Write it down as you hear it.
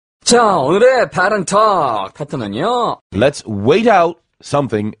자, 오늘의 패턴 톡 패턴은요. Let's wait out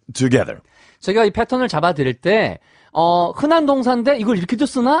something together. 제가 이 패턴을 잡아드릴 때 흔한 동사인데 이걸 이렇게도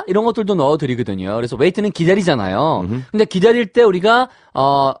쓰나? 이런 것들도 넣어드리거든요. 그래서 wait는 기다리잖아요. 근데 기다릴 때 우리가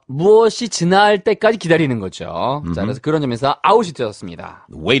무엇이 지날 때까지 기다리는 거죠. 자, 그래서 그런 점에서 out이 되었습니다.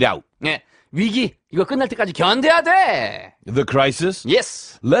 Wait out. 네, 위기 이거 끝날 때까지 견뎌야 돼. The crisis?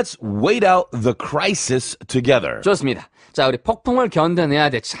 Yes. Let's wait out the crisis together. 좋습니다. 자, 우리 폭풍을 견뎌내야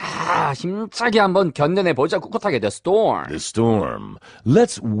돼. 자, 힘차게 한번 견뎌내보자. 꿋꿋하게. The storm. The storm.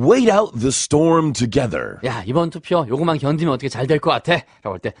 Let's wait out the storm together. 야, 이번 투표 요거만 견디면 어떻게 잘 될 것 같아?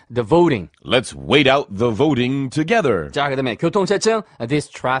 라고 할 때 the voting. Let's wait out the voting together. 자, 그다음에 교통체증 this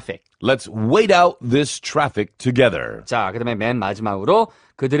traffic. Let's wait out this traffic together. 자, 그다음에 맨 마지막으로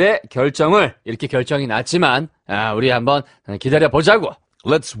그들의 결정을 이렇게 결정이 났지만 우리 한번 기다려보자고.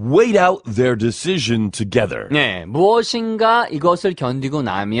 Let's wait out their decision together. 네, 무엇인가 이것을 견디고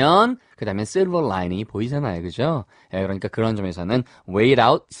나면 그 다음에 silver line이 보이잖아요, 그죠? 네, 그러니까 그런 점에서는 wait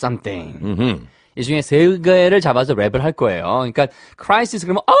out something. 이 중에 세 개를 잡아서 랩을 할 거예요. 그러니까 crisis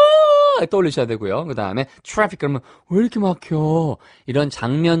그러면 떠올리셔야 되고요. 그 다음에 traffic 그러면 왜 이렇게 막혀? 이런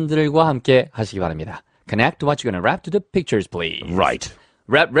장면들과 함께 하시기 바랍니다. Connect what you're gonna rap to the pictures, please. Right.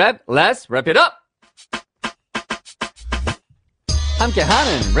 Rap, let's wrap it up!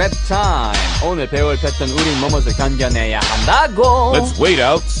 함께하는 랩 타임. 오늘 배울 패턴 우린 무엇을 견뎌내야 한다고. Let's wait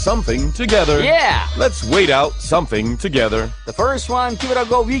out something together. Yeah. Let's wait out something together. The first one,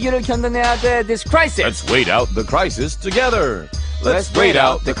 기분하고 위기를 견뎌내야 돼. This crisis. Let's wait out the crisis together. Let's wait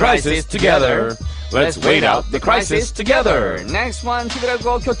out the crisis together. Let's wait out the crisis together. Next one,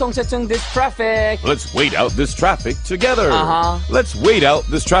 기분하고 교통체증. This traffic. Let's wait out this traffic together. Uh-huh. Let's wait out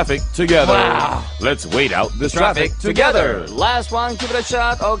this traffic together. Wow. Let's wait out this traffic together. Last one, give it a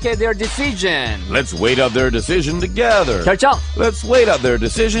shot. Okay, their decision. Let's wait out their decision together. 결정. Let's wait out their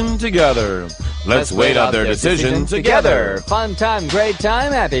decision together. Let's wait out their decision together. Fun time, great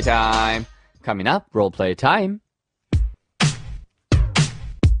time, happy time. Coming up, role play time.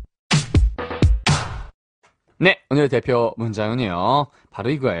 네, 오늘 대표 문장은요.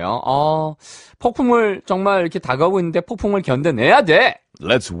 바로 이거예요. 폭풍을 정말 이렇게 다가오고 있는데 폭풍을 견뎌내야 돼.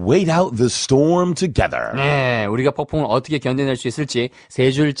 Let's wait out the storm together. 네, 우리가 폭풍을 어떻게 견뎌낼 수 있을지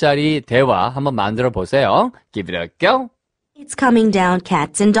세 줄짜리 대화 한번 만들어 보세요. Give it a go. It's coming down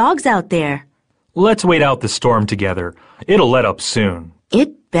cats and dogs out there. Let's wait out the storm together. It'll let up soon.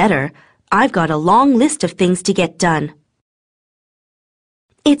 It better. I've got a long list of things to get done.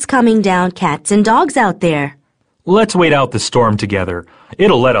 It's coming down cats and dogs out there. Let's wait out the storm together.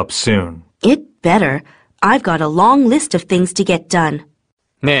 It'll let up soon. It better. I've got a long list of things to get done.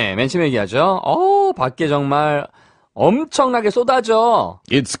 네, 맨 처음에 얘기하죠. 밖에 정말 엄청나게 쏟아져.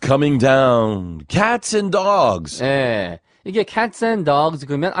 It's coming down. Cats and dogs. 네, 이게 cats and dogs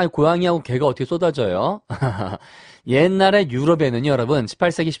그러면 고양이하고 개가 어떻게 쏟아져요? 옛날에 유럽에는요, 여러분,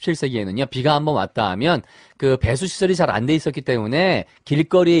 18세기, 17세기에는요, 비가 한번 왔다 하면 그 배수 시설이 잘 안 돼 있었기 때문에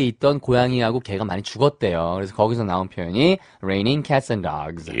길거리에 있던 고양이하고 개가 많이 죽었대요. 그래서 거기서 나온 표현이 raining cats and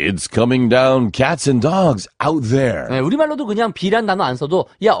dogs. It's coming down. Cats and dogs out there. 네, 우리말로도 그냥 비란 단어 안 써도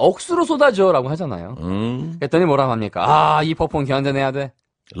야, 억수로 쏟아져라고 하잖아요. 그랬더니 뭐라고 합니까? 이 폭풍 견뎌내야 돼.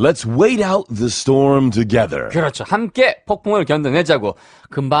 Let's wait out the storm together. 그렇죠. 함께 폭풍을 견뎌내자고.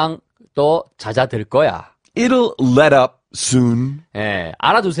 금방 또 잦아들 거야. It'll let up soon. 예,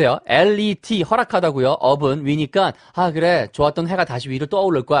 알아두세요. let, 허락하다고요. up은 위니까, 그래, 좋았던 해가 다시 위로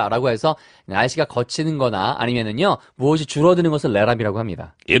떠오를 거야. 라고 해서, 날씨가 거치는 거나, 아니면은요, 무엇이 줄어드는 것을 let up이라고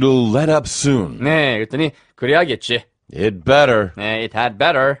합니다. It'll let up soon. 네, 그랬더니, 그래야겠지. It better. 네, it had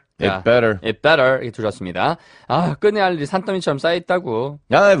better. It better. It better. 이렇게 들었습니다. 끝내야 할 일이 산더미처럼 쌓여있다고.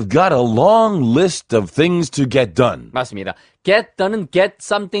 I've got a long list of things to get done. 맞습니다. get done은 get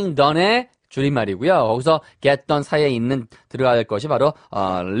something done의 줄임말이고요. 거기서 get done 사이에 있는 들어가야 될 것이 바로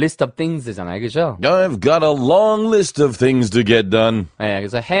list of things잖아요. 그죠? I've got a long list of things to get done. 네,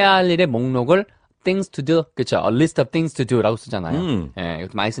 그래서 해야 할 일의 목록을 things to do, 그렇죠? A list of things to do라고 쓰잖아요. 네,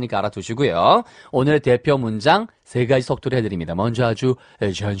 이것도 많이 쓰니까 알아두시고요. 오늘의 대표 문장 세 가지 속도로 해드립니다. 먼저 아주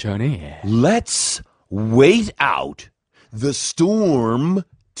천천히. Let's wait out the storm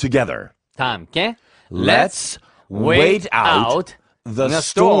together. 다 함께. Let's wait out the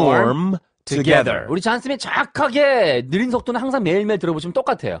storm together. 우리 잔쌤이 정확하게 느린 속도는 항상 매일매일 들어보시면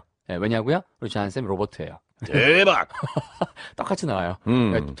똑같아요. 네, 왜냐고요? 우리 잔쌤 로봇이에요. 대박! 똑같이 나와요.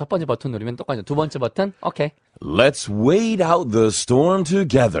 첫 번째 버튼 누르면 똑같죠. 두 번째 버튼, 오케이. Let's wait out the storm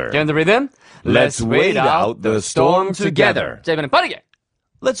together. Get the rhythm? Let's wait out the storm together. 자, 이번엔 빠르게.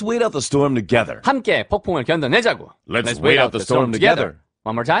 Let's wait out the storm together. 함께 폭풍을 견뎌내자고. Let's wait out the storm together.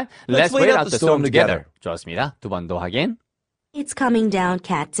 One more time. Let's wait out the storm together. 좋았습니다. 두 번 더 확인. It's coming down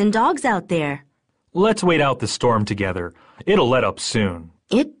cats and dogs out there. Let's wait out the storm together. It'll let up soon.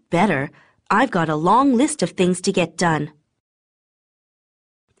 It better. I've got a long list of things to get done.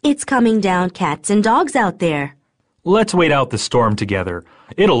 It's coming down cats and dogs out there. Let's wait out the storm together.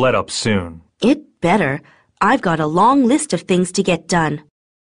 It'll let up soon. It better. I've got a long list of things to get done.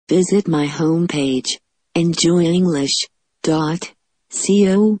 Visit my homepage,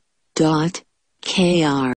 enjoyenglish.co.kr.